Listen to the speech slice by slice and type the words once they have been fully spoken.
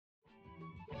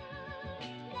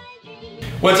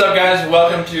What's up, guys?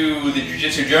 Welcome to the Jiu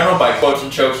Jitsu Journal by Quotes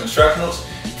and Chokes Instructionals.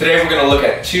 Today we're going to look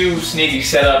at 2 sneaky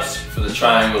setups for the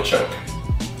triangle choke.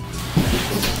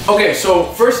 Okay, so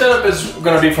first setup is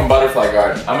going to be from butterfly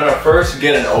guard. I'm going to first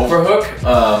get an overhook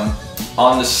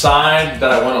on the side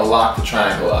that I want to lock the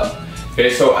triangle up.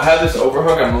 Okay, so I have this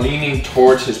overhook, I'm leaning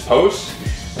towards his post,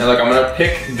 and look, I'm going to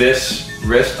pick this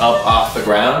wrist up off the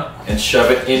ground and shove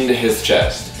it into his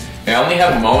chest. Okay, I only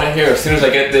have a moment here. As soon as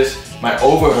I get this, my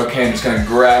overhook hand is going to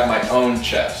grab my own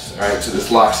chest. Alright, so this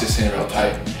locks this in real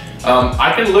tight.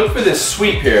 I can look for this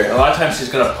sweep here. A lot of times he's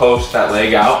going to post that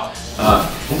leg out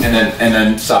and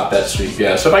then stop that sweep.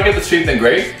 Yeah, so if I get the sweep, then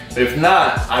great. But if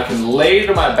not, I can lay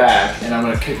to my back and I'm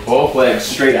going to kick both legs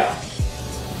straight out.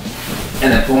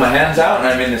 And then pull my hands out and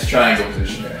I'm in this triangle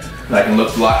position there. And I can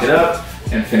look to lock it up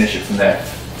and finish it from there.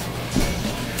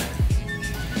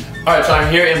 Alright, so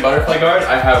I'm here in butterfly guard.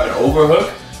 I have an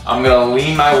overhook. I'm going to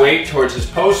lean my weight towards his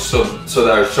post so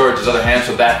that towards his other hand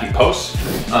so that he posts.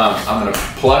 I'm going to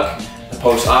pluck the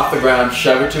post off the ground,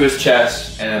 shove it to his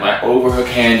chest, and then my overhook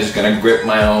hand is going to grip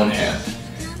my own hand.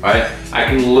 Right? I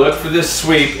can look for this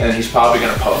sweep and he's probably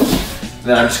going to post.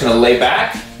 Then I'm just going to lay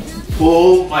back,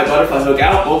 pull my butterfly hook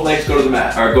out, both legs go to the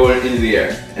mat, or go into the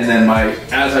air. And then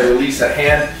as I release that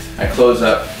hand, I close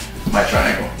up my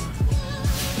triangle.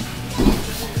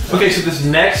 Okay, so this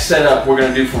next setup we're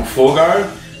going to do from full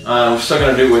guard. We're still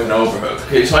going to do it with an overhook.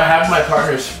 Okay, so I have my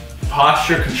partner's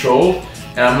posture controlled,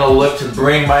 and I'm going to look to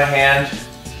bring my hand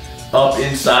up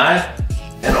inside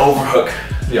and overhook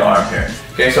the arm here.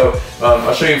 Okay, so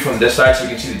I'll show you from this side so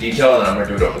you can see the detail, and then I'm going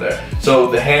to do it over there.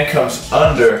 So the hand comes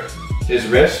under his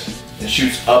wrist and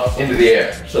shoots up into the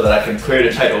air so that I can create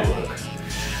a tight overhook.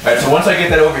 Alright, so once I get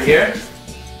that over here,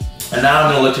 and now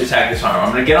I'm going to look to attack this arm.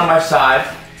 I'm going to get on my side,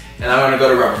 and I'm going to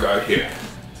go to rubber guard here.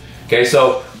 Okay,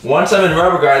 so once I'm in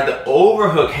rubber guard, the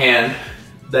overhook hand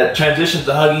that transitions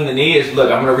to hugging the knee is,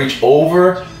 look, I'm going to reach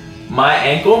over my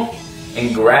ankle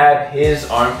and grab his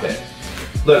armpit.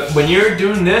 Look, when you're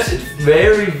doing this, it's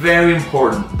very, very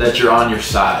important that you're on your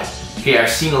side. Okay,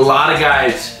 I've seen a lot of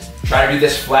guys try to do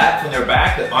this flat from their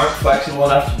back that aren't flexible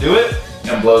enough to do it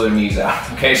and blow their knees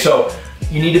out. Okay, so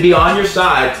you need to be on your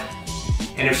side,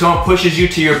 and if someone pushes you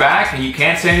to your back and you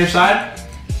can't stay on your side,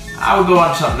 I would go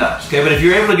on to something else, okay? But if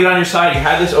you're able to get on your side, you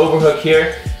have this overhook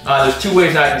here, there's 2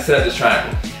 ways now I can set up this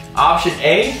triangle. Option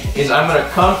A is I'm gonna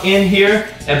come in here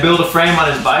and build a frame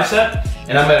on his bicep,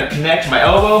 and I'm gonna connect my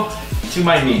elbow to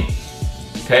my knee,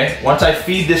 okay? Once I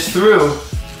feed this through,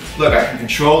 look, I can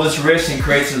control this wrist and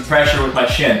create some pressure with my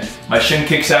shin. My shin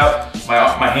kicks out,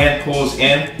 my hand pulls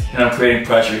in, and I'm creating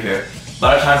pressure here. A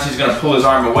lot of times he's gonna pull his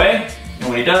arm away, and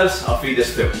when he does, I'll feed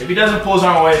this through. If he doesn't pull his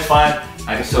arm away, it's fine,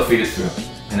 I can still feed it through.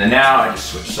 And then now I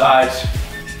just switch sides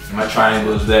and my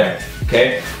triangle is there,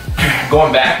 okay?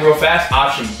 Going back real fast,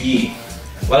 option B.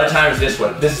 A lot of times this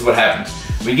is what happens.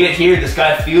 We get here, this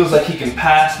guy feels like he can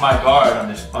pass my guard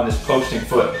on this posting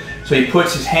foot. So he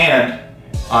puts his hand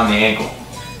on the ankle.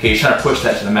 Okay, he's trying to push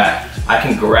that to the mat. I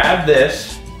can grab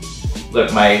this.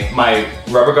 Look, my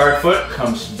rubber guard foot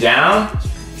comes down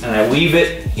and I weave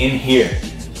it in here.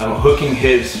 I'm hooking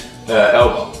his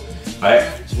elbow, right?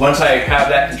 Once I have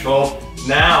that control,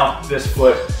 now this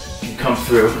foot can come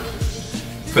through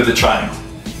for the triangle.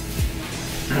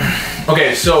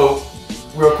 Okay, so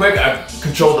real quick, I've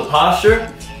controlled the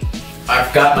posture.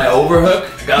 I've got my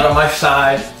overhook, I got on my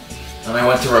side, and I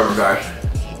went to rubber guard.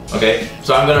 Okay,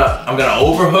 so I'm gonna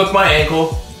overhook my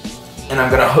ankle, and I'm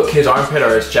gonna hook his armpit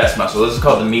or his chest muscle. This is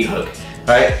called the meat hook.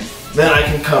 Right? Then I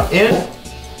can come in,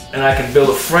 and I can build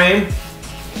a frame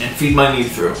and feed my knee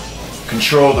through.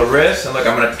 Control the wrist, and look,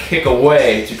 I'm gonna kick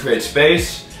away to create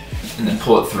space, and then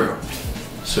pull it through.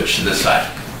 Switch to this side,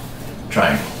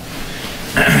 triangle.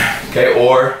 Okay,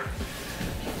 or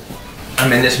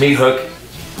I'm in this meat hook,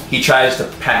 he tries to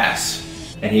pass,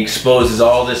 and he exposes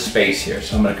all this space here.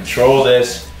 So I'm gonna control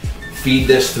this, feed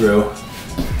this through,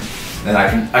 then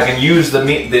I can use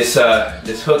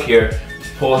this hook here to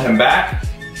pull him back,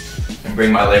 and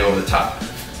bring my leg over the top.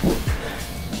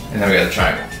 And then we got the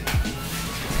triangle.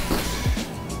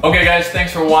 Okay guys,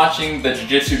 thanks for watching the Jiu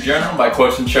Jitsu Journal by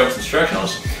Quotes and Chokes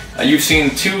Instructionals. You've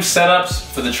seen 2 setups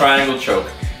for the triangle choke.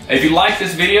 If you like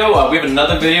this video, we have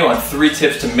another video on 3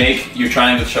 tips to make your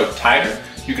triangle choke tighter.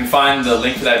 You can find the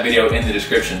link for that video in the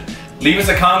description. Leave us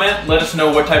a comment, let us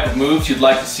know what type of moves you'd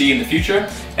like to see in the future,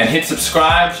 and hit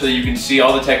subscribe so that you can see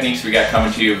all the techniques we got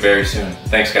coming to you very soon.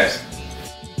 Thanks guys.